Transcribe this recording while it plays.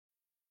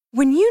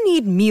When you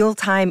need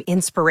mealtime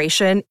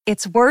inspiration,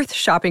 it's worth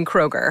shopping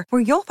Kroger,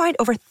 where you'll find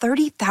over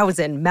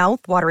 30,000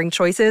 mouth-watering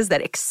choices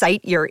that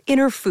excite your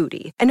inner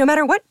foodie. And no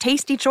matter what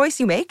tasty choice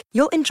you make,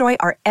 you'll enjoy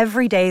our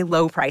everyday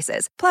low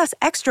prices, plus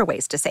extra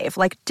ways to save,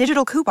 like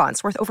digital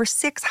coupons worth over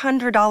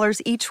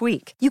 $600 each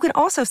week. You can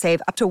also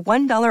save up to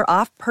 $1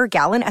 off per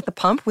gallon at the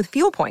pump with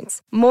fuel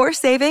points. More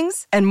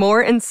savings and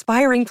more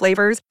inspiring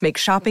flavors make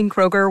shopping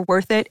Kroger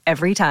worth it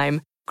every time.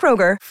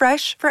 Kroger,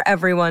 fresh for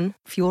everyone.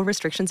 Fuel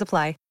restrictions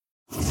apply.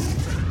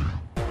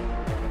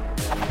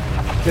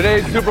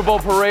 Today's Super Bowl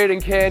parade in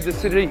Kansas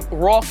City,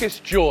 raucous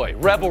joy,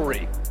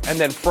 revelry, and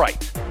then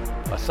fright.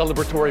 A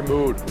celebratory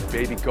mood with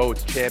baby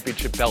goats,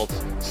 championship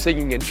belts,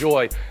 singing and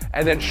joy.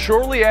 And then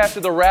shortly after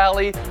the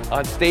rally,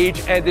 on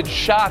stage ended,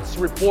 shots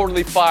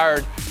reportedly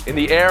fired in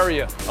the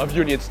area of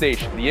Union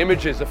Station. The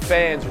images of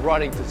fans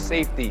running to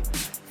safety,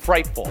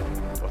 frightful.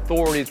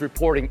 Authorities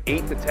reporting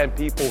 8 to 10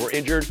 people were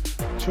injured.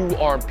 2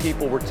 armed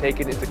people were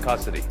taken into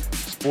custody.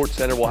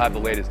 SportsCenter will have the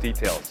latest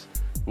details.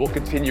 We'll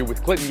continue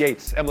with Clinton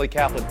Yates, Emily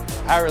Kaplan,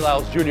 Harry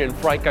Lyles Jr., and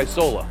Frank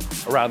Isola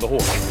around the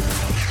horn.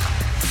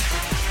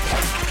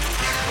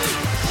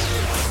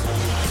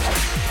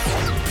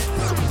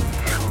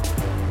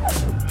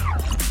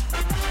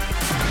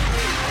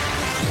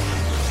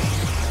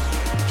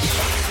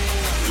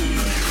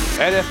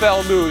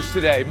 NFL news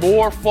today.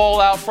 More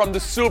fallout from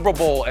the Super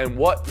Bowl and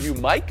what you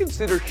might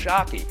consider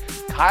shocking.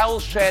 Kyle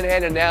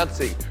Shanahan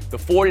announcing the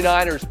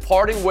 49ers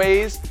parting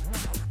ways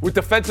with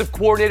defensive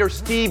coordinator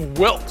Steve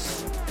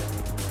Wilks.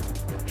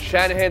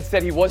 Shanahan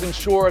said he wasn't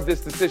sure of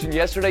this decision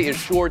yesterday, is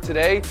sure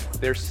today.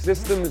 Their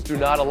systems do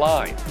not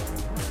align.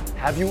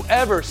 Have you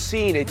ever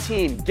seen a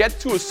team get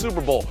to a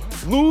Super Bowl,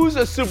 lose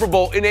a Super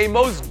Bowl in a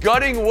most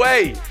gutting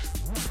way,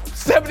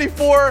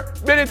 74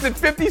 minutes and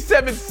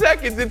 57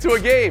 seconds into a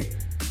game,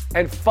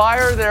 and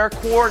fire their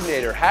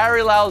coordinator?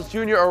 Harry Lyles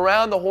Jr.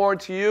 around the horn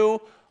to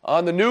you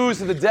on the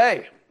news of the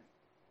day.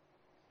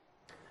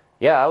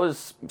 Yeah, I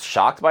was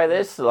shocked by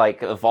this.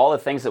 Like, of all the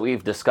things that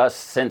we've discussed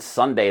since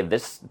Sunday,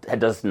 this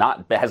has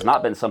not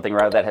been something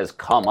rather that has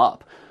come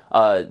up.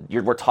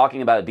 We're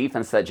talking about a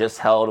defense that just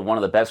held one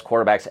of the best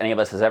quarterbacks any of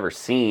us has ever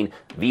seen,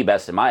 the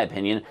best in my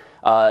opinion,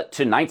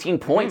 to 19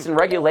 points in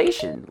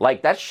regulation.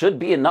 Like, that should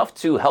be enough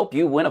to help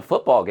you win a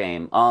football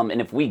game.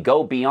 And if we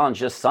go beyond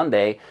just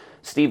Sunday,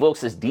 Steve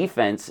Wilks'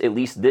 defense, at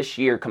least this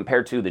year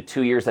compared to the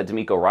 2 years that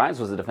DeMeco Ryans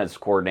was the defensive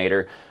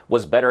coordinator,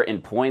 was better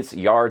in points,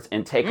 yards,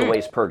 and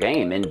takeaways per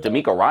game. And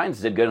DeMeco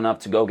Ryans did good enough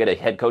to go get a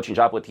head coaching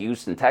job with the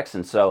Houston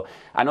Texans. So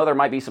I know there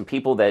might be some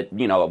people that,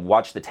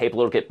 watch the tape a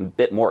little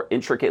bit more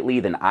intricately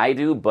than I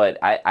do, but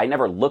I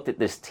never looked at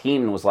this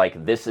team and was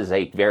like, this is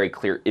a very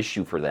clear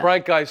issue for them.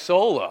 Frank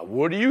Isola,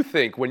 what do you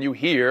think when you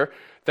hear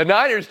the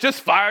Niners just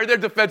fired their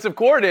defensive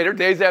coordinator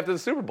days after the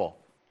Super Bowl?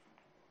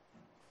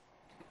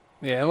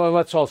 Yeah, and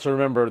let's also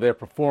remember their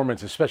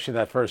performance, especially in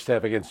that first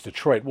half against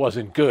Detroit,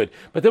 wasn't good.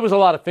 But there was a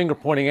lot of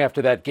finger-pointing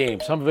after that game.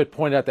 Some of it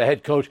pointed at the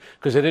head coach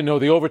because they didn't know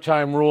the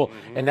overtime rule,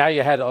 and now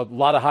you had a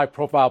lot of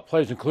high-profile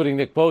players, including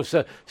Nick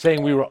Bosa,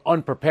 saying we were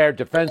unprepared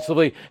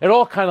defensively. It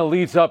all kind of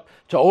leads up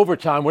to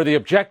overtime, where the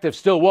objective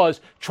still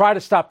was try to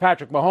stop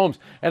Patrick Mahomes.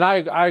 And I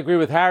agree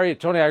with Harry.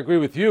 Tony, I agree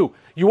with you.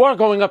 You are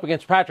going up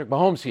against Patrick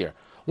Mahomes here.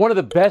 One of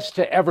the best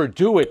to ever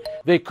do it.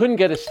 They couldn't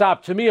get a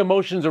stop. To me,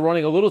 emotions are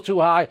running a little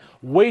too high,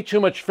 way too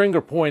much finger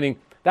pointing.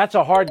 That's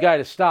a hard guy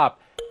to stop,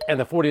 and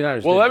the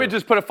 49ers Well, let me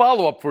just put a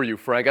follow-up for you,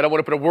 Frank. I don't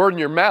want to put a word in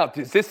your mouth.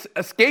 Is this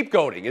a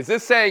scapegoating? Is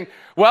this saying,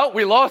 well,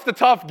 we lost a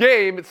tough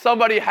game,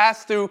 somebody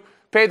has to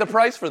pay the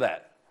price for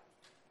that?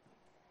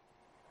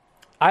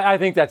 I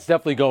think that's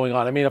definitely going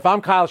on. I mean, if I'm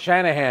Kyle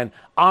Shanahan,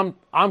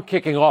 I'm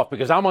kicking off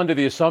because I'm under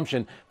the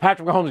assumption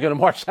Patrick Mahomes is going to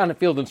march down the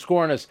field and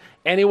score on us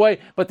anyway.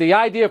 But the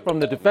idea from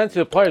the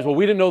defensive players, well,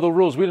 we didn't know the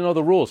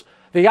rules.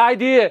 The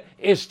idea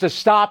is to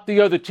stop the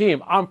other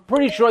team. I'm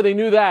pretty sure they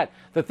knew that.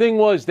 The thing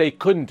was they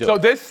couldn't do it. So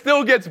this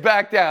still gets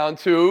back down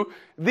to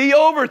the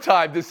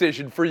overtime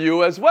decision for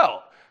you as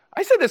well.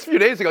 I said this a few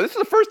days ago. This is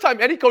the first time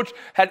any coach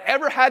had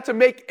ever had to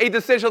make a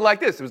decision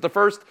like this. It was the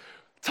first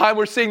time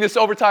we're seeing this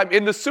overtime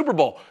in the Super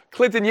Bowl.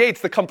 Clinton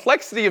Yates, the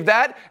complexity of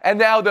that, and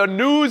now the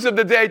news of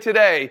the day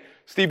today,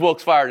 Steve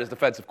Wilks fired as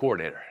defensive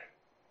coordinator.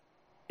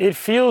 It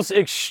feels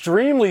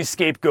extremely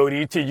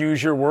scapegoaty, to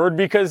use your word,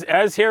 because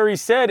as Harry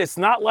said, it's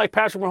not like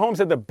Patrick Mahomes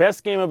had the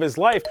best game of his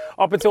life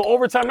up until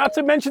overtime, not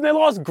to mention they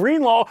lost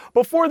Greenlaw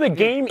before the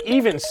game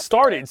even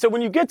started. So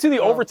when you get to the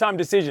overtime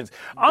decisions,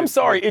 I'm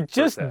sorry, it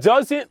just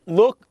doesn't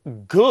look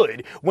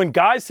good when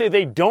guys say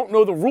they don't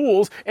know the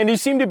rules and you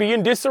seem to be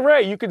in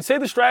disarray. You can say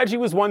the strategy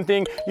was one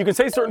thing, you can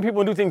say certain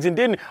people do things and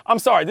didn't. I'm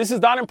sorry, this is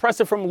not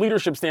impressive from a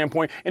leadership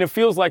standpoint, and it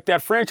feels like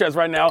that franchise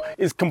right now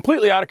is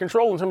completely out of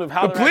control in terms of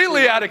how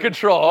completely out of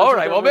control. All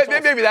right, well,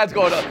 maybe that's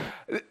going on.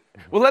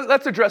 Well,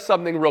 let's address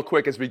something real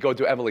quick as we go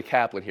to Emily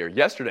Kaplan here.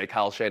 Yesterday,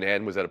 Kyle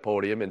Shanahan was at a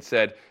podium and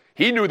said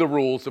he knew the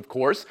rules, of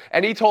course,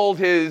 and he told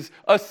his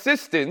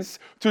assistants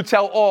to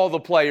tell all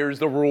the players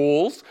the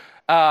rules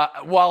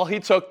while he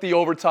took the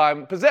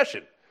overtime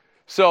possession.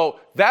 So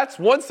that's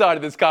one side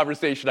of this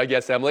conversation, I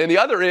guess, Emily. And the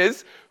other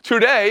is,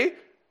 today,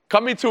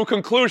 coming to a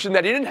conclusion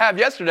that he didn't have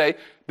yesterday,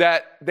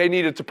 that they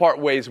needed to part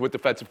ways with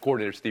defensive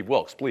coordinator Steve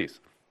Wilks. Please.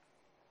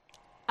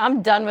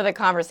 I'm done with a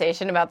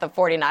conversation about the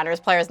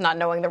 49ers players not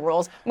knowing the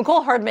rules.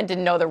 Mecole Hardman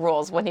didn't know the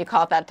rules when he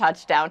caught that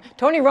touchdown.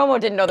 Tony Romo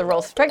didn't know the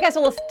rules. Frank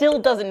Isola still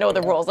doesn't know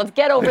the rules. Let's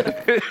get over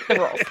the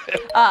rules.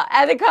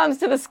 As it comes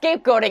to the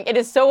scapegoating, it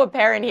is so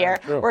apparent here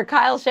where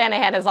Kyle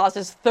Shanahan has lost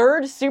his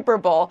third Super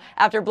Bowl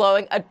after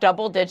blowing a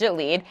double-digit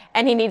lead,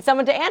 and he needs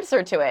someone to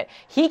answer to it.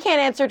 He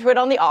can't answer to it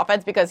on the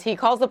offense because he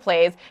calls the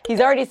plays. He's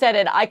already said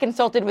it. I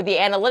consulted with the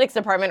analytics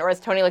department, or as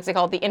Tony likes to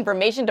call it, the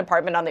information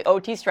department on the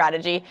OT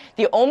strategy.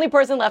 The only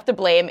person left to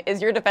blame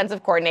is your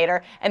defensive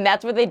coordinator, and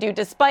that's what they do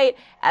despite,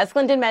 as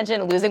Clinton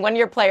mentioned, losing one of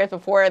your players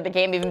before the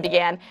game even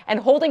began and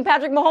holding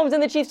Patrick Mahomes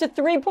and the Chiefs to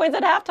 3 points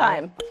at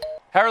halftime.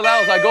 Harry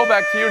Lyles, I go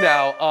back to you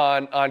now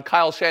on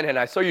Kyle Shanahan.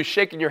 I saw you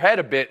shaking your head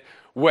a bit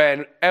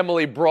when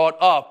Emily brought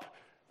up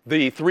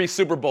the 3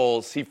 Super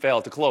Bowls he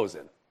failed to close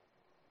in.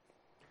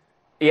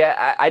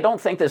 Yeah, I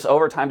don't think this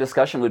overtime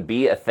discussion would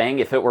be a thing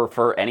if it were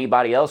for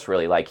anybody else,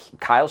 really. Like,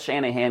 Kyle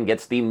Shanahan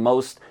gets the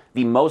most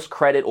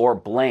credit or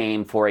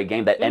blame for a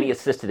game that any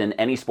assistant in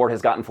any sport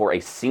has gotten for a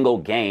single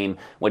game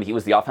when he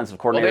was the offensive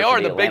coordinator. Well, they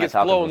are for the biggest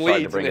blown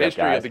leads in the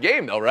history of the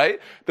game, though, right?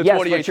 The yes,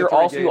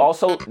 but you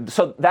also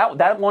so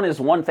that one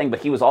is one thing, but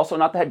he was also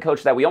not the head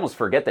coach. That we almost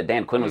forget that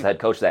Dan Quinn was the head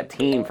coach of that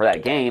team for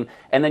that game,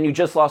 and then you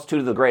just lost 2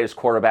 to the greatest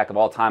quarterback of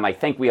all time. I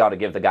think we ought to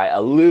give the guy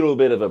a little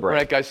bit of a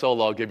break. Frank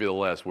Isola, I'll give you the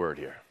last word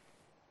here.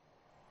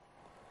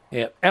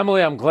 Yeah,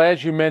 Emily, I'm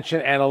glad you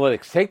mentioned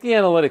analytics. Take the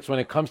analytics when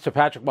it comes to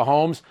Patrick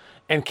Mahomes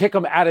and kick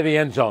him out of the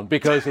end zone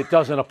because it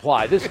doesn't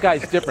apply. This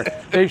guy's different.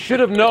 They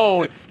should have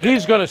known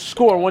he's going to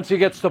score once he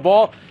gets the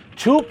ball.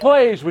 2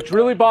 plays which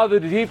really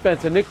bothered the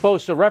defense, and Nick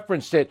Bosa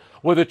referenced it,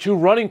 were the 2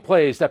 running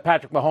plays that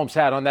Patrick Mahomes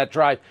had on that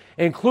drive,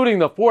 including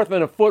the 4th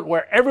and a foot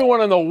where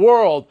everyone in the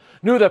world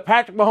knew that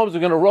Patrick Mahomes was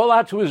going to roll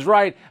out to his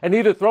right and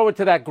either throw it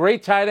to that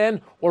great tight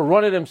end or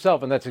run it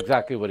himself, and that's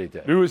exactly what he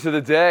did. News of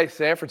the day,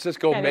 San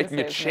Francisco making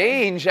a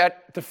change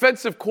at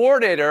defensive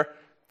coordinator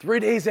 3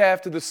 days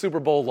after the Super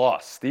Bowl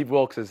loss. Steve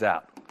Wilks is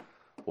out.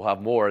 We'll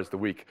have more as the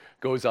week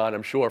goes on,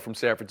 I'm sure, from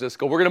San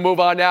Francisco. We're going to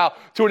move on now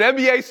to an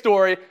NBA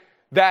story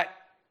that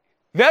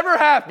never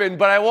happened,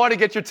 but I want to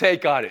get your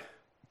take on it.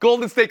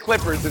 Golden State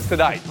Clippers is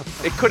tonight.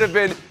 It could have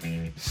been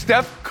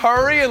Steph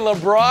Curry and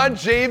LeBron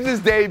James'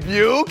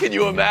 debut. Can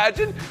you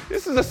imagine?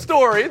 This is a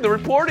story. The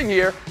reporting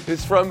here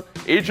is from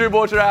Adrian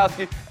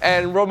Wojnarowski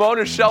and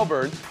Ramona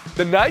Shelburne.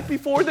 The night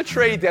before the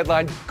trade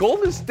deadline,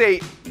 Golden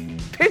State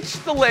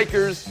pitched the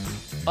Lakers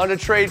on a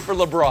trade for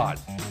LeBron.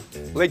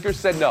 Lakers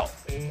said no.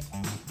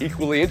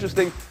 Equally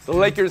interesting, the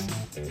Lakers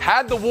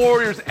had the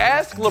Warriors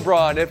ask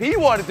LeBron if he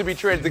wanted to be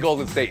traded to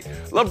Golden State.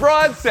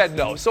 LeBron said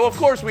no. So, of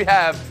course, we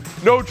have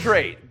no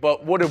trade,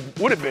 but would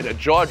have been a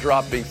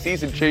jaw-dropping,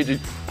 season-changing,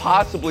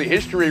 possibly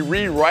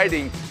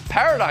history-rewriting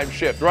paradigm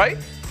shift, right?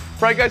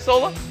 Frank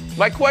Isola,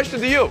 my question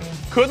to you.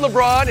 Could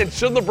LeBron and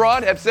should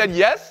LeBron have said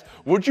yes?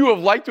 Would you have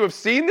liked to have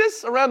seen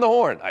this around the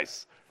horn?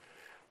 Ice.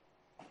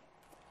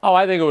 Oh,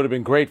 I think it would have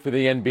been great for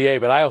the NBA,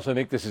 but I also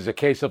think this is a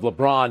case of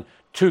LeBron.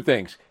 2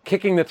 things: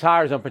 kicking the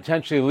tires on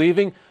potentially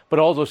leaving, but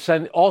also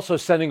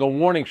sending a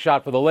warning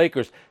shot for the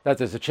Lakers that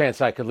there's a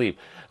chance I could leave.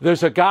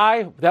 There's a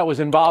guy that was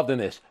involved in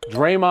this,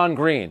 Draymond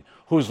Green,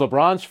 who's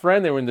LeBron's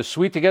friend. They were in the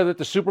suite together at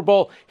the Super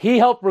Bowl. He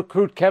helped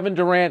recruit Kevin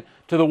Durant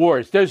to the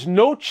Warriors. There's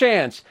no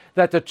chance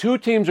that the 2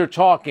 teams are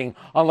talking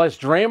unless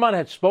Draymond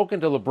had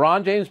spoken to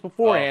LeBron James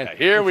beforehand. Okay,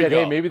 here we said,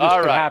 go. Hey, maybe this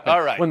could happen.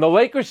 All right. When the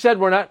Lakers said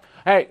we're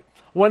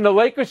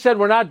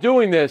not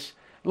doing this,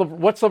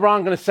 what's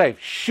LeBron going to say?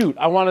 Shoot,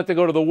 I wanted to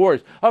go to the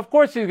Warriors. Of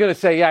course he's going to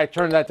say, yeah, I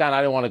turned that down.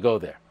 I didn't want to go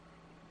there.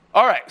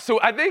 All right, so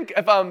I think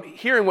if I'm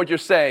hearing what you're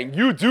saying,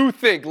 you do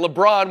think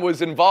LeBron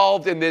was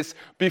involved in this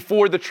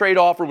before the trade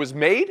offer was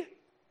made?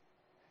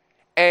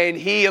 And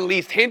he at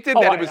least hinted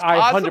that it was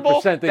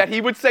possible that he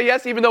would say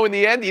yes, even though in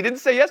the end he didn't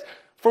say yes?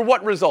 For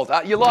what result?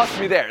 You lost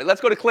me there. Let's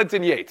go to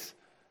Clinton Yates.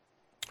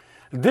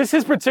 This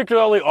is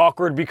particularly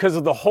awkward because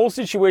of the whole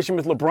situation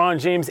with LeBron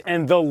James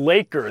and the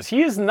Lakers.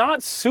 He is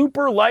not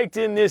super liked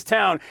in this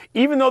town,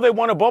 even though they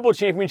won a bubble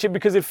championship,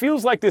 because it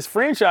feels like this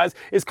franchise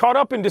is caught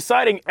up in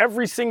deciding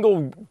every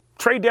single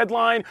trade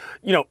deadline,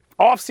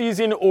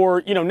 offseason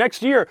or,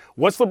 next year,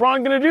 what's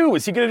LeBron going to do?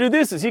 Is he going to do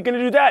this? Is he going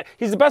to do that?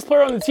 He's the best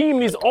player on the team,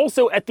 and he's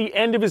also at the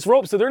end of his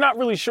rope, so they're not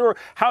really sure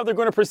how they're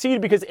going to proceed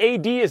because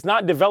AD is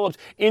not developed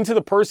into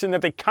the person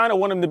that they kind of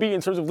want him to be in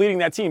terms of leading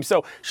that team.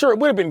 So, sure, it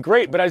would have been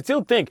great, but I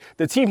still think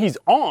the team he's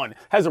on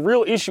has a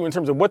real issue in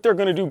terms of what they're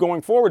going to do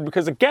going forward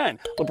because, again,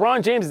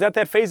 LeBron James is at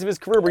that phase of his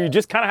career where you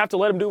just kind of have to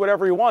let him do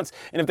whatever he wants,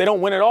 and if they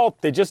don't win it all,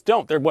 they just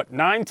don't. They're,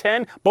 9,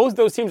 10? Both of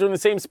those teams are in the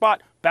same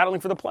spot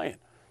battling for the play-in.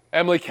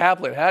 Emily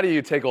Kaplan, how do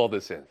you take all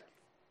this in?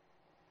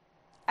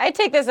 I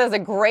take this as a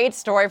great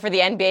story for the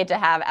NBA to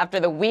have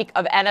after the week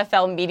of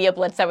NFL media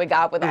blitz that we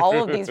got with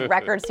all of these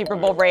record Super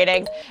Bowl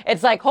ratings.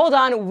 It's like, hold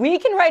on, we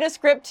can write a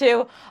script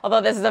too, although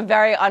this is a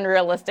very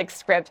unrealistic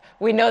script.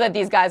 We know that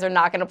these guys are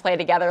not going to play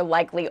together,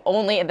 likely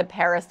only in the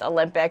Paris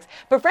Olympics.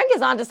 But Frank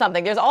is onto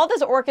something. There's all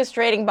this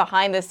orchestrating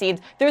behind the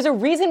scenes. There's a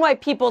reason why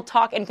people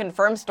talk and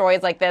confirm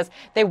stories like this.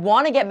 They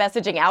want to get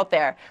messaging out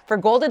there. For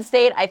Golden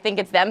State, I think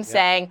it's them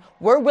saying,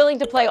 we're willing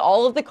to play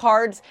all of the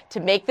cards to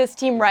make this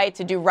team right,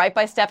 to do right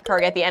by Steph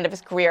Curry at the end of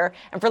his career.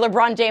 And for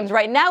LeBron James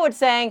right now, it's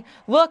saying,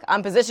 look,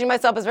 I'm positioning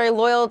myself as very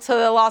loyal to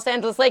the Los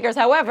Angeles Lakers.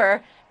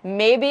 However,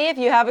 maybe if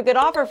you have a good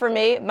offer for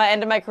me, my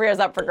end of my career is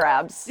up for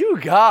grabs. You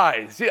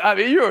guys, I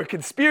mean, you're a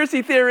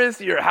conspiracy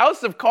theorist, you're a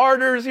House of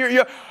Carters,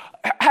 you're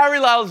Harry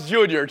Lyles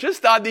Jr.,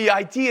 just on the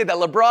idea that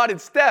LeBron and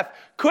Steph,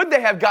 could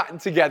they have gotten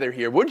together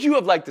here? Would you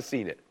have liked to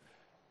seen it?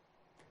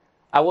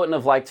 I wouldn't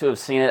have liked to have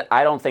seen it.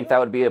 I don't think that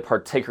would be a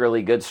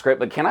particularly good script,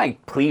 but can I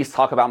please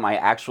talk about my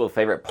actual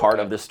favorite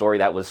part of the story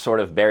that was sort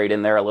of buried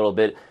in there a little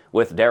bit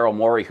with Daryl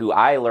Morey, who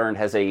I learned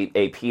has a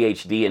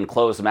PhD in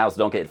closed mouths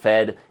don't get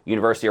fed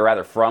university, or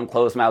rather from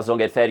closed mouths don't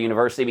get fed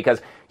university, because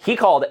he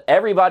called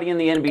everybody in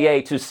the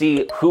NBA to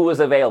see who was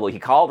available. He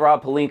called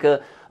Rob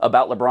Pelinka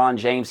about LeBron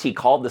James. He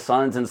called the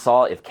Suns and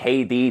saw if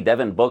KD,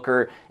 Devin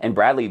Booker, and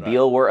Bradley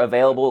Beal were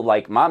available.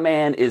 Like, my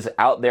man is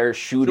out there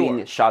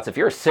shooting shots. If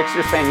you're a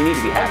Sixers fan, you need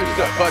to be happy.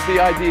 But the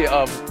idea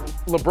of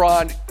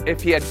LeBron,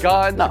 if he had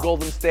gone to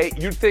Golden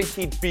State, you'd think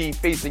he'd be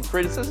facing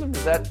criticism?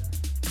 Is that?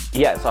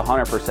 Yes,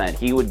 100%.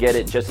 He would get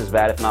it just as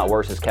bad, if not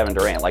worse, as Kevin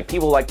Durant. Like,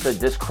 people like to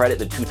discredit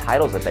the 2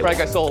 titles that they won.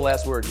 Frank, I stole the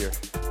last word here.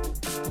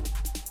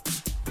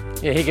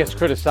 Yeah, he gets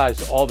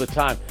criticized all the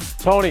time.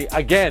 Tony,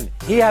 again,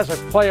 he has a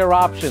player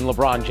option,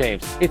 LeBron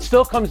James. It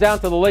still comes down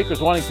to the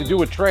Lakers wanting to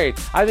do a trade.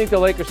 I think the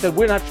Lakers said,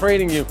 we're not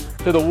trading you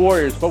to the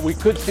Warriors, but we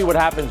could see what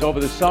happens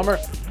over the summer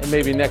and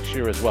maybe next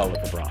year as well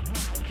with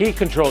LeBron. He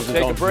controls his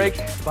own Take a break.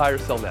 future. Buy or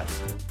sell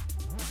next.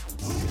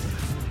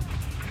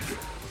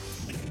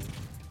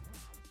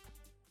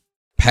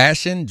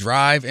 Passion,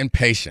 drive, and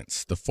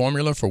patience. The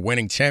formula for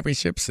winning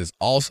championships is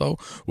also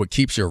what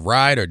keeps your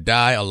ride or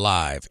die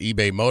alive.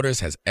 eBay Motors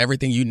has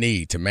everything you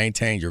need to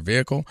maintain your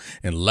vehicle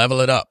and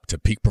level it up to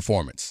peak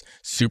performance.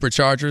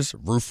 Superchargers,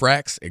 roof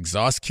racks,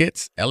 exhaust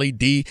kits,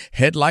 LED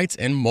headlights,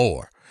 and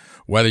more.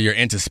 Whether you're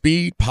into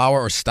speed,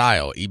 power, or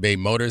style, eBay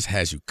Motors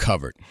has you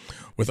covered.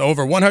 With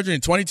over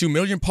 122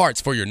 million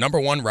parts for your number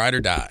one ride or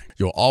die,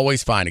 you'll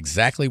always find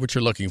exactly what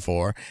you're looking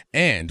for.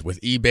 And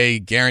with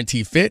eBay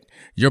Guarantee Fit,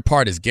 your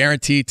part is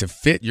guaranteed to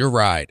fit your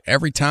ride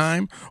every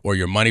time or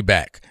your money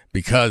back.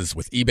 Because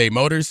with eBay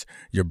Motors,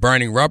 you're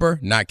burning rubber,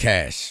 not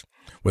cash.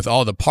 With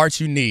all the parts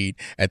you need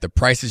at the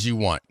prices you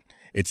want,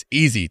 it's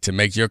easy to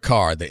make your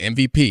car the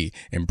MVP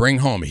and bring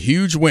home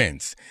huge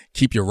wins.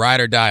 Keep your ride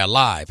or die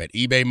alive at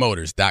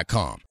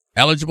ebaymotors.com.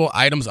 Eligible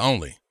items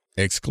only.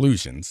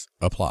 Exclusions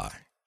apply.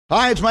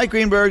 Hi, it's Mike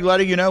Greenberg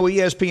letting you know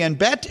ESPN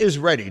Bet is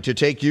ready to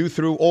take you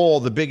through all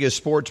the biggest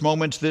sports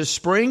moments this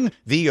spring.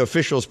 The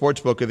official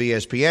sportsbook of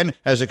ESPN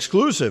has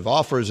exclusive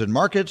offers and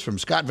markets from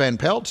Scott Van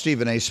Pelt,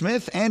 Stephen A.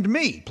 Smith, and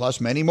me, plus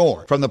many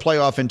more. From the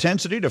playoff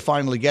intensity to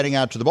finally getting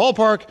out to the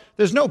ballpark,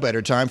 there's no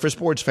better time for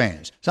sports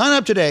fans. Sign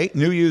up today.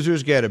 New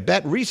users get a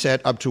bet reset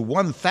up to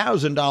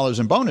 $1,000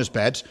 in bonus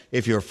bets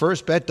if your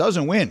first bet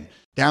doesn't win.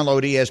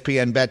 Download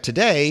ESPN Bet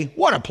today.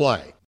 What a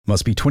play.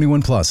 Must be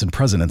 21 plus and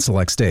present in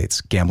select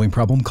states. Gambling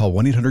problem? Call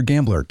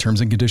 1-800-GAMBLER. Terms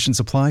and conditions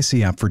apply.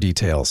 See app for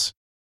details.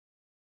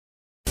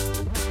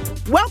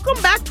 Welcome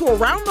back to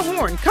Around the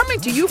Horn, coming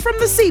to you from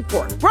the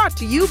Seaport. Brought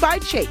to you by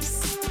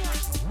Chase.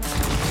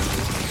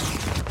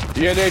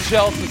 The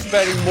NHL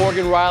suspending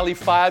Morgan Rielly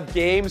 5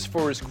 games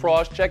for his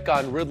cross-check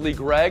on Ridley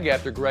Gregg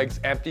after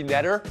Gregg's empty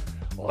netter.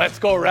 Let's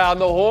go around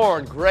the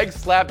horn. Gregg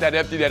slapped that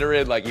empty netter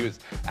in like he was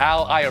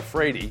Al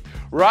Iafrate.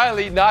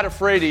 Rielly not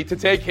afraid to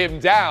take him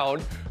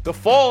down. The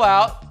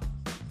fallout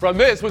from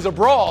this was a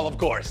brawl, of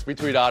course,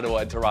 between Ottawa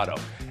and Toronto.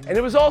 And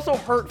it was also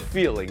hurt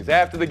feelings.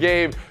 After the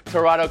game,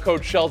 Toronto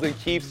coach Sheldon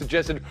Keefe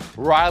suggested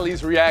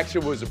Rielly's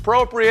reaction was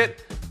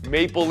appropriate.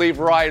 Maple Leaf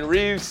Ryan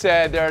Reeves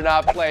said they're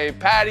not playing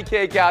patty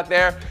cake out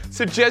there,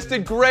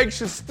 suggested Gregg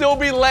should still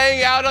be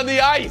laying out on the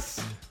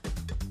ice.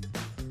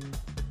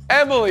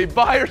 Emily,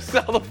 buy or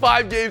sell the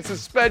 5-game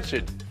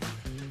suspension?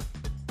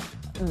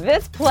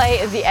 This play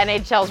is the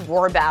NHL's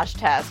Roar Bash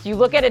test. You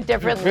look at it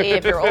differently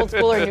if you're old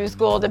school or new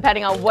school,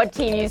 depending on what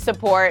team you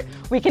support.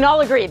 We can all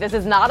agree this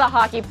is not a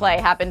hockey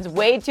play. Happens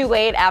way too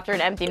late after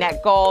an empty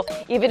net goal.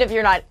 Even if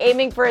you're not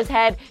aiming for his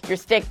head, your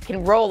stick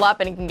can roll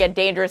up and it can get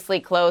dangerously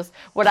close.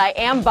 What I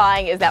am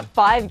buying is that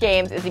 5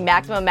 games is the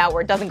maximum amount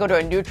where it doesn't go to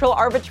a neutral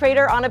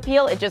arbitrator on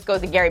appeal. It just goes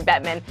to Gary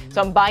Bettman.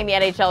 So I'm buying the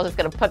NHL is just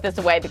going to put this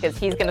away because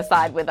he's going to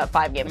side with a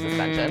 5-game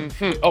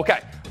suspension. Okay,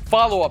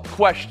 follow-up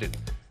question.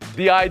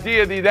 The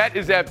idea the net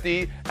is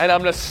empty, and I'm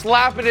going to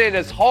slap it in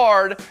as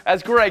hard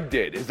as Gregg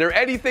did. Is there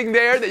anything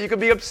there that you could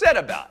be upset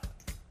about?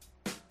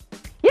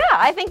 Yeah,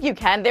 I think you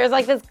can. There's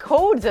like this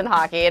codes in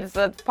hockey. It's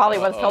probably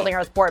what's holding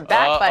our sport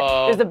back,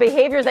 but there's the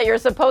behaviors that you're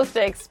supposed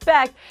to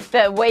expect,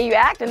 the way you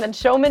act, and then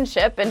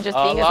showmanship and just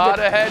being a lot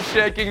of head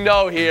shaking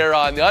no here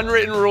on the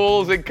unwritten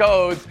rules and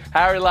codes.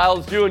 Harry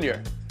Lyles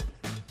Jr.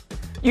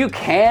 You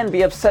can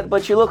be upset,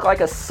 but you look like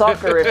a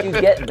sucker if you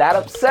get that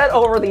upset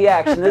over the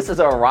action. This is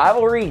a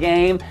rivalry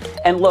game.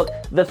 And look,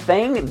 the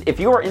thing, if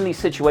you are in these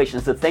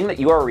situations, the thing that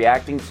you are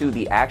reacting to,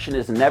 the action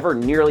is never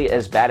nearly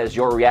as bad as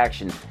your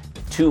reaction.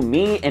 To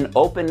me, an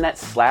open net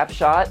slap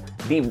shot,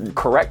 the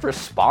correct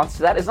response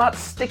to that is not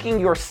sticking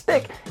your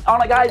stick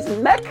on a guy's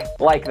neck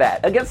like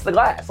that against the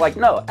glass. Like,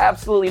 no,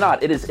 absolutely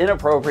not. It is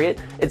inappropriate.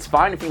 It's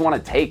fine if you want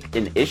to take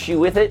an issue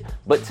with it,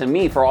 but to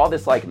me, for all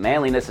this like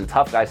manliness and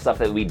tough guy stuff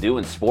that we do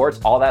in sports,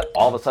 all that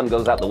all of a sudden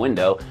goes out the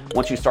window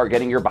once you start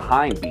getting your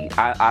behind beat.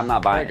 I'm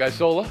not buying it.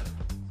 Sola?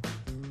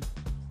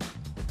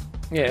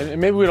 Yeah,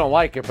 and maybe we don't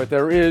like it, but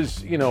there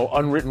is,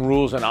 unwritten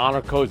rules and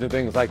honor codes and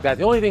things like that.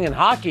 The only thing in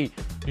hockey,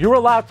 you're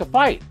allowed to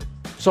fight.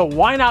 So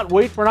why not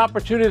wait for an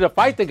opportunity to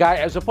fight the guy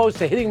as opposed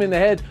to hitting him in the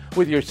head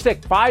with your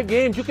stick? 5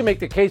 games, you can make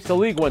the case the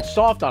league went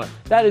soft on it.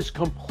 That is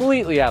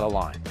completely out of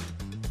line.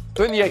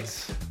 Clinton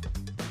Yates.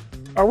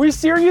 Are we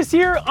serious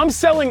here? I'm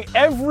selling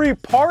every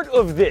part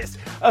of this.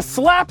 A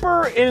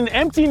slapper in an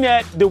empty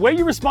net, the way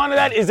you respond to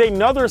that is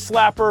another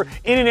slapper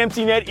in an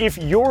empty net if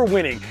you're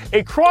winning.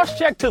 A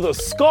cross-check to the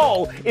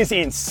skull is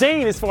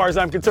insane as far as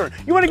I'm concerned.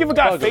 You want to give a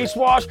guy a face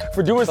wash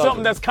for doing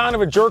something that's kind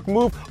of a jerk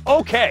move?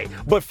 Okay.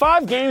 But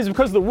 5 games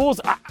because of the rules,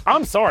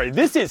 I'm sorry.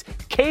 This is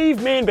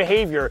caveman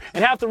behavior,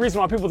 and half the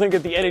reason why people think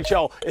that the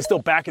NHL is still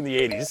back in the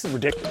 80s. This is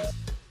ridiculous.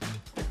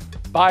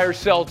 Buy or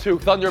sell to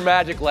Thunder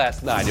Magic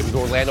last night. It was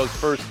Orlando's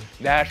first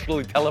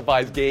nationally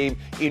televised game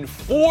in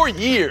 4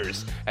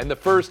 years and the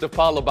first of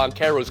Paolo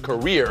Banchero's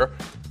career.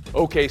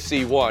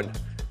 OKC won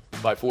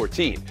by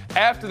 14.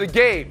 After the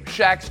game,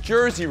 Shaq's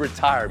jersey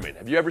retirement.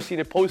 Have you ever seen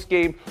a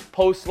post-game,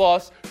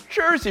 post-loss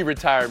jersey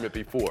retirement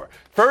before?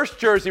 First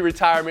jersey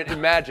retirement in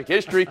Magic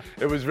history.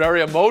 It was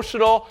very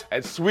emotional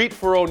and sweet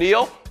for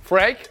O'Neal.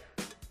 Frank,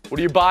 what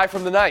do you buy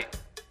from the night?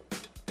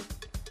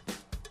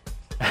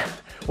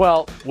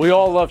 Well, we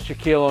all love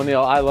Shaquille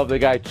O'Neal. I love the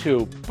guy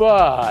too.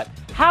 But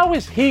how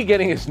is he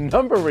getting his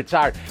number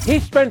retired? He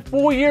spent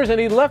 4 years and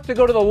he left to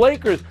go to the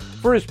Lakers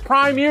for his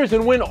prime years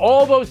and win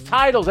all those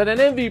titles and an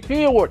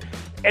MVP award.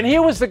 And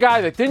here was the guy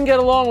that didn't get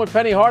along with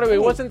Penny Hardaway.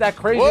 Wasn't that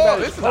crazy about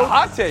his this is a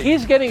hot take.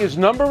 He's getting his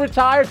number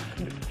retired.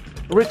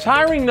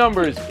 Retiring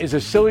numbers is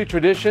a silly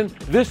tradition.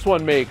 This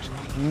one makes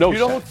no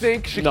sense. You don't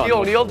think Shaquille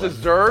O'Neal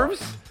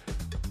deserves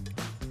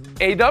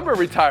a number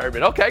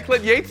retirement? Okay,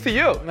 Clint Yates to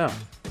you. No.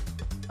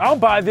 I'll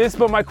buy this,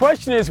 but my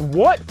question is,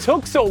 what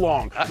took so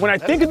long? When I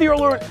think of the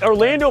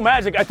Orlando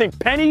Magic, I think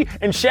Penny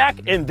and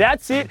Shaq, and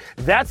that's it.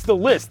 That's the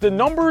list. The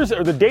numbers,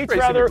 or the dates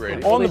rather,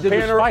 on the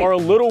banner are a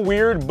little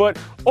weird, but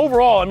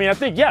overall, I mean, I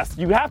think, yes,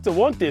 you have to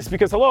want this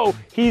because, hello,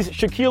 he's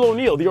Shaquille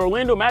O'Neal. The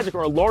Orlando Magic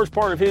are a large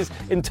part of his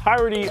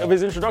entirety of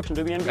his introduction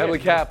to the NBA. Emily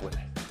Kaplan.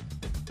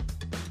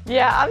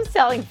 Yeah, I'm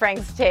selling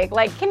Frank's take.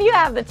 Like, can you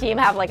have the team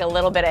have like a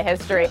little bit of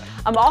history?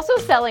 I'm also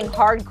selling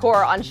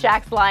hardcore on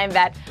Shaq's line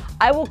that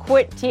I will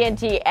quit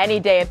TNT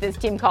any day if this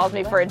team calls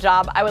me for a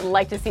job. I would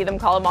like to see them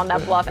call him on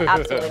that bluff.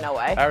 Absolutely no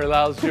way. Harry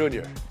Lyles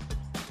Jr.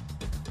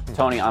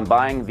 Tony, I'm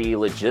buying the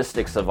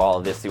logistics of all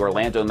of this. The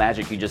Orlando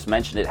Magic, you just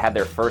mentioned it, had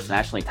their first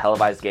nationally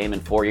televised game in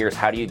 4 years.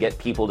 How do you get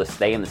people to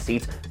stay in the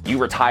seats? You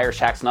retire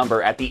Shaq's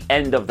number at the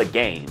end of the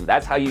game.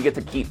 That's how you get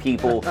to keep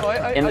people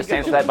in the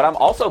stands for that. But I'm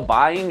also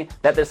buying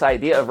that this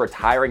idea of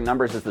retiring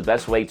numbers is the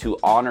best way to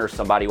honor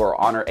somebody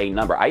or honor a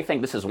number. I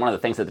think this is one of the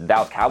things that the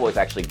Dallas Cowboys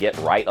actually get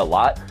right a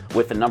lot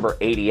with the number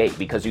 88,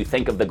 because you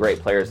think of the great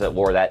players that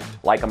wore that,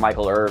 like a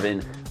Michael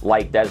Irvin,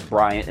 like Des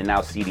Bryant, and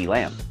now CeeDee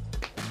Lamb.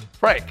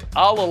 Frank,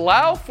 I'll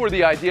allow for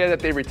the idea that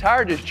they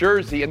retired his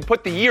jersey and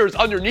put the years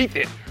underneath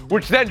it,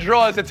 which then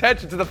draws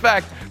attention to the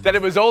fact that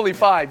it was only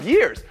 5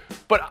 years.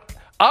 But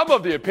I'm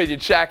of the opinion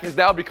Shaq has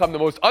now become the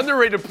most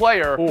underrated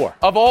player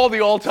of all the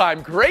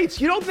all-time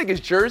greats. You don't think his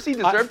jersey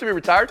deserved to be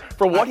retired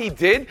for what he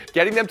did,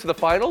 getting them to the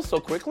finals so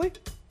quickly?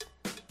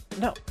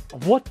 No.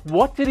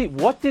 What did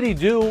he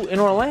do in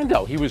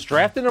Orlando? He was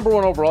drafted number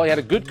 1 overall. He had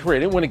a good career.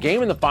 Didn't win a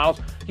game in the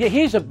finals. Yeah,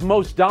 he's the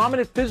most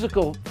dominant,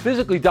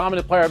 physically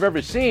dominant player I've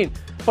ever seen.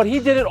 But he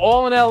did it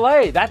all in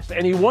L.A.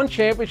 And he won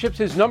championships.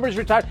 His number's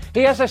retired.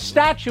 He has a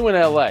statue in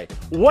L.A.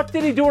 What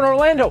did he do in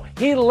Orlando?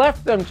 He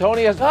left them,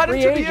 Tony, as a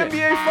free agent. The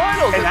NBA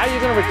Finals. And now you're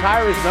going to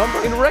retire his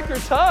number? In record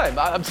time.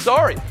 I'm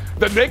sorry.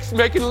 The Knicks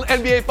making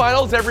NBA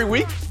Finals every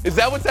week? Is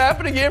that what's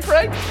happening here,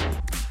 Frank?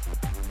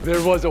 There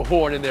was a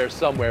horn in there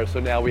somewhere, so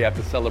now we have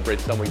to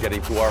celebrate someone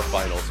getting to our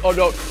finals. Oh,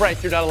 no,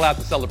 Frank, you're not allowed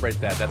to celebrate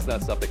that. That's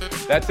not something.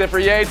 That's it for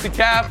Yates and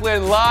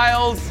Kaplan,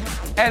 Lyles,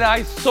 and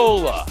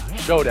Isola.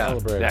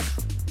 Showdown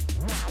next.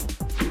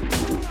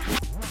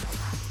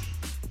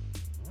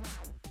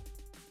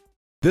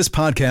 This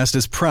podcast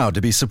is proud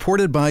to be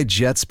supported by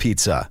Jets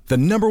Pizza, the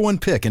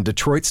 #1 pick in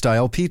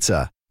Detroit-style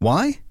pizza.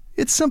 Why?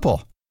 It's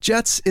simple.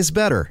 Jets is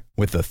better.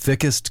 With the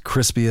thickest,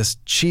 crispiest,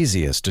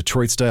 cheesiest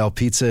Detroit-style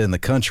pizza in the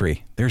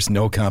country, there's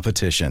no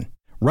competition.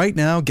 Right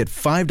now, get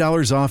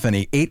 $5 off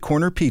any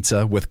 8-corner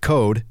pizza with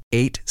code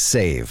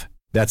 8SAVE.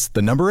 That's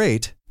the number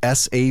 8,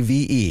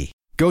 S-A-V-E.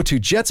 Go to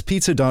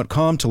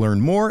jetspizza.com to learn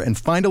more and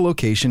find a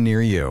location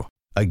near you.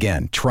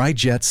 Again, try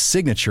Jet's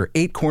signature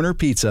 8-corner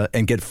pizza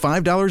and get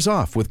 $5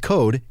 off with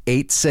code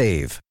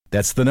 8SAVE.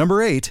 That's the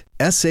number 8,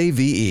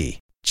 S-A-V-E.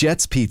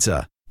 Jet's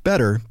Pizza.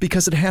 Better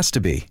because it has to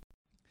be.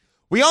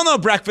 We all know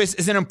breakfast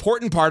is an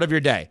important part of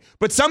your day,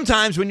 but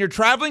sometimes when you're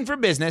traveling for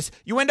business,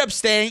 you end up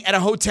staying at a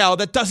hotel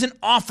that doesn't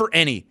offer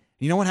any.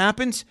 You know what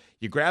happens?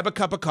 You grab a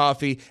cup of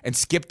coffee and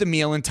skip the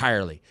meal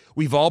entirely.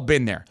 We've all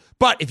been there.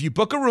 But if you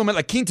book a room at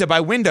La Quinta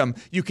by Wyndham,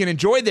 you can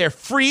enjoy their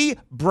free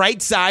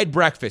Bright Side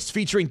breakfast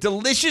featuring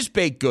delicious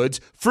baked goods,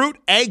 fruit,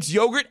 eggs,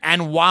 yogurt,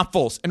 and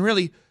waffles. And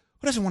really,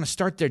 who doesn't want to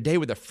start their day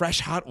with a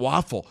fresh, hot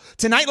waffle?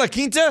 Tonight, La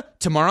Quinta,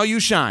 tomorrow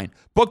you shine.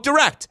 Book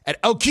direct at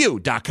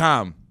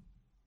lq.com.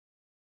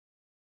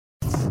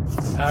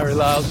 Harry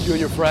Lyles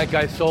Jr., Frank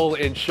Isola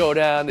in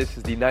Showdown. This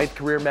is the 9th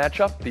career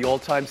matchup. The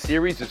all-time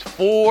series is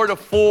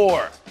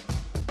 4-4.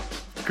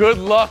 Good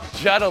luck,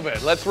 gentlemen.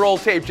 Let's roll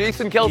tape.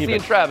 Jason Kelce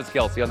and Travis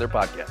Kelce on their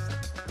podcast.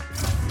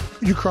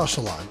 You crossed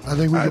the line. I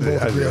think we can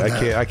both agree on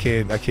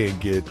that. I can't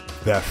get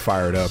that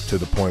fired up to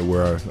the point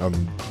where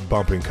I'm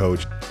bumping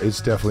Coach.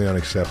 It's definitely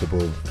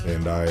unacceptable,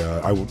 and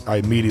I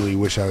immediately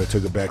wish I had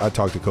took it back. I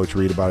talked to Coach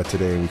Reed about it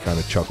today, and we kind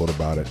of chuckled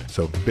about it.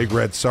 So, Big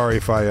Red, sorry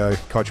if I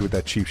caught you with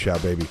that cheap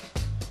shot, baby.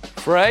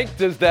 Frank,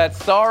 does that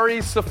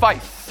sorry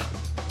suffice?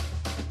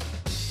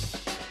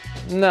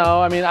 No,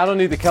 I mean, I don't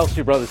need the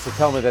Kelce brothers to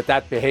tell me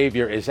that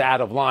behavior is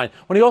out of line.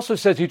 When he also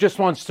says he just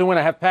wants to win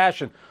and have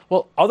passion.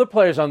 Well, other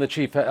players on the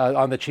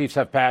Chiefs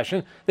have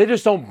passion. They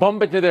just don't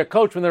bump into their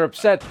coach when they're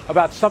upset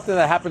about something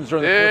that happens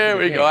during the course of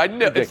the game. There we go. I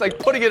know. It's like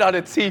putting it on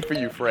a tee for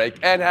you, Frank,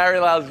 and Harry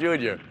Lyles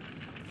Jr.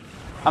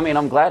 I mean,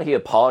 I'm glad he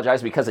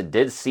apologized because it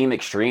did seem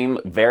extreme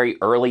very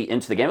early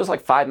into the game. It was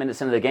like 5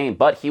 minutes into the game,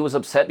 but he was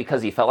upset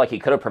because he felt like he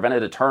could have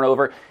prevented a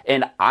turnover.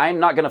 And I'm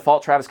not going to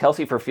fault Travis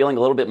Kelce for feeling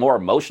a little bit more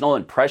emotional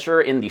and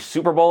pressure in the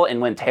Super Bowl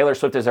and when Taylor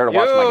Swift is there to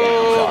watch my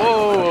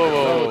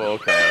game.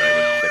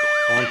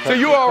 Okay. So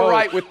you are all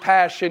right with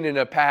passion in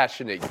a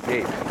passionate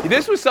game.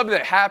 This was something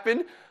that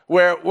happened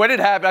where when it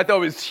happened, I thought it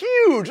was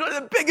huge. One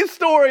of the biggest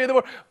story in the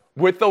world.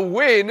 With the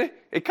win,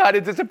 it kind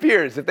of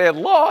disappears. If they had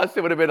lost,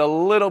 it would have been a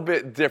little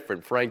bit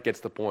different. Frank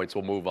gets the points.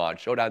 We'll move on.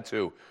 Showdown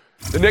 2.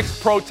 The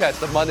Knicks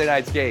protest of Monday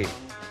night's game.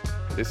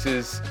 This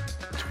is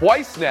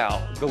twice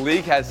now the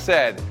league has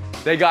said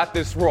they got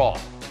this wrong,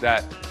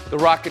 that the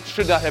Rockets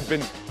should not have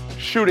been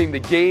shooting the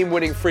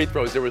game-winning free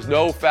throws. There was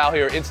no foul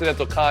here,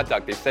 incidental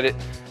contact. They said it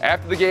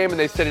after the game, and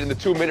they said it in the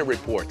 2-minute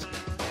reports.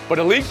 But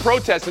a league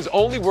protest has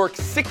only worked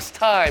 6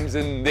 times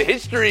in the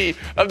history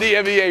of the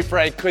NBA,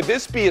 Frank. Could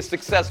this be a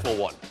successful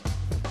one?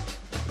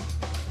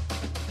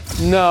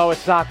 No,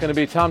 it's not going to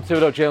be. Tom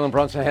Thibodeau, Jalen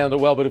Brunson handled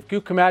it well. But if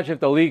you can imagine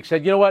if the league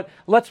said, you know what,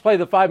 let's play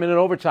the 5-minute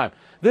overtime.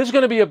 There's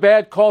going to be a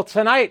bad call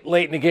tonight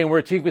late in the game where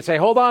a team could say,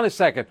 hold on a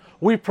second,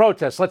 we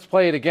protest, let's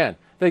play it again.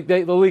 The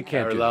league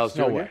can't do this.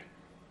 No way.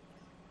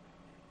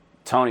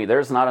 Tony,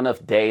 there's not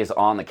enough days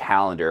on the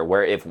calendar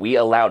where if we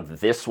allowed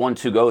this one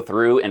to go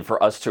through and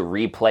for us to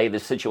replay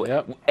this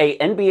situation, a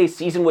NBA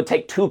season would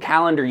take 2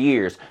 calendar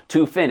years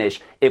to finish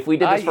if we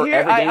did this for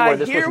every game where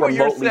this was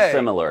remotely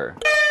similar.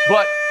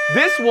 But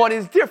this one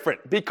is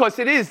different because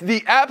it is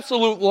the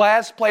absolute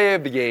last play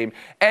of the game,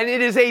 and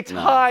it is a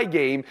tie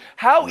game.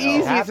 How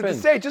easy is it to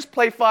say, just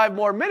play 5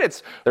 more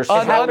minutes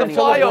on the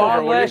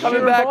flyover when you're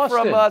coming back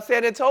from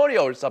San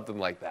Antonio or something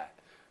like that?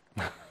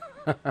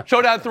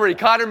 Showdown 3,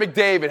 Connor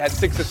McDavid had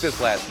 6 assists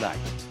last night.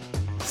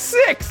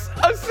 6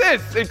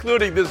 assists,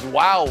 including this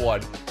wow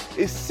one.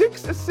 Is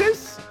 6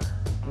 assists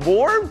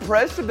more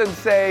impressive than,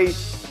 say,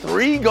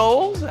 3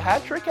 goals, a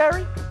hat trick,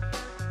 Harry?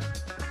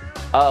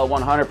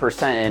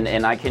 100%,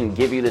 and I can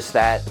give you the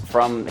stat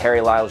from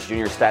Harry Lyles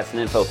Jr. Stats and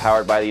Info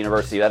powered by the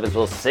University of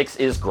Evansville. 6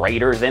 is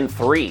greater than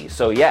 3.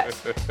 So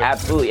yes,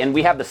 absolutely. And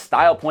we have the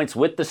style points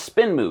with the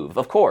spin move,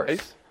 of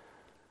course.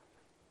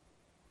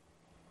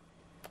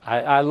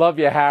 I love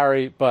you,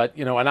 Harry, but,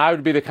 you know, and I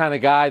would be the kind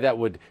of guy that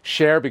would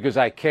share because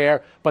I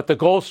care, but the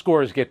goal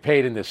scorers get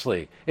paid in this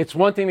league. It's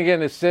one thing to get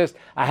an assist.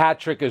 A hat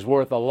trick is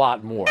worth a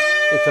lot more.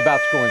 It's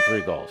about scoring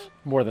 3 goals,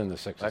 more than the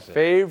 6 assists. My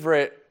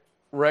favorite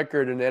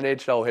record in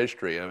NHL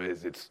history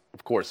is, it's,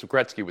 of course,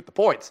 Gretzky with the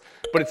points.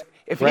 But it's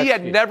if he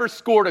had never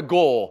scored a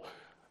goal,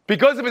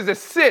 because of his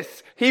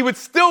assists, he would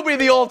still be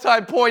the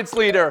all-time points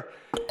leader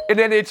in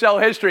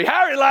NHL history.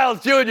 Harry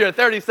Lyles Jr.,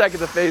 30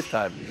 seconds of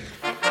FaceTime.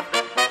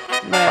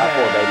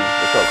 5-4, baby.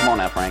 Let's go. Come on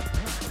now, Frank.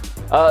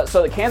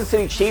 So the Kansas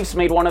City Chiefs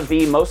made one of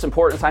the most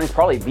important signings,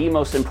 probably the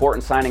most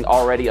important signing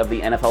already of the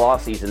NFL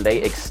offseason.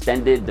 They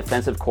extended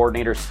defensive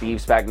coordinator Steve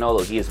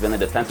Spagnuolo. He has been the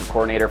defensive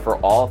coordinator for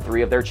all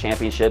 3 of their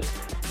championships.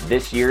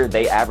 This year,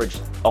 they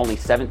averaged only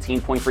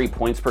 17.3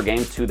 points per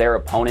game to their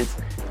opponents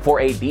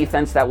for a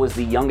defense that was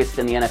the youngest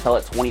in the NFL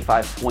at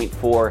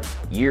 25.4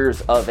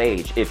 years of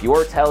age. If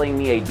you're telling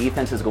me a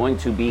defense is going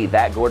to be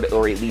that good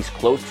or at least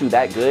close to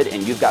that good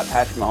and you've got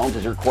Patrick Mahomes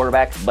as your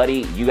quarterback,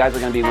 buddy, you guys are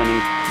going to be winning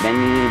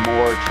many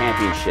more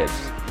championships.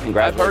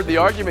 Congratulations. I've heard the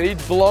argument he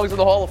belongs in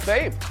the Hall of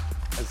Fame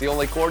as the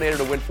only coordinator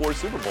to win 4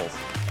 Super Bowls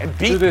and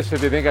beat Do this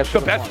if you think I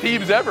should the best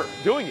teams ever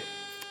doing it.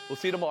 We'll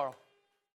see you tomorrow.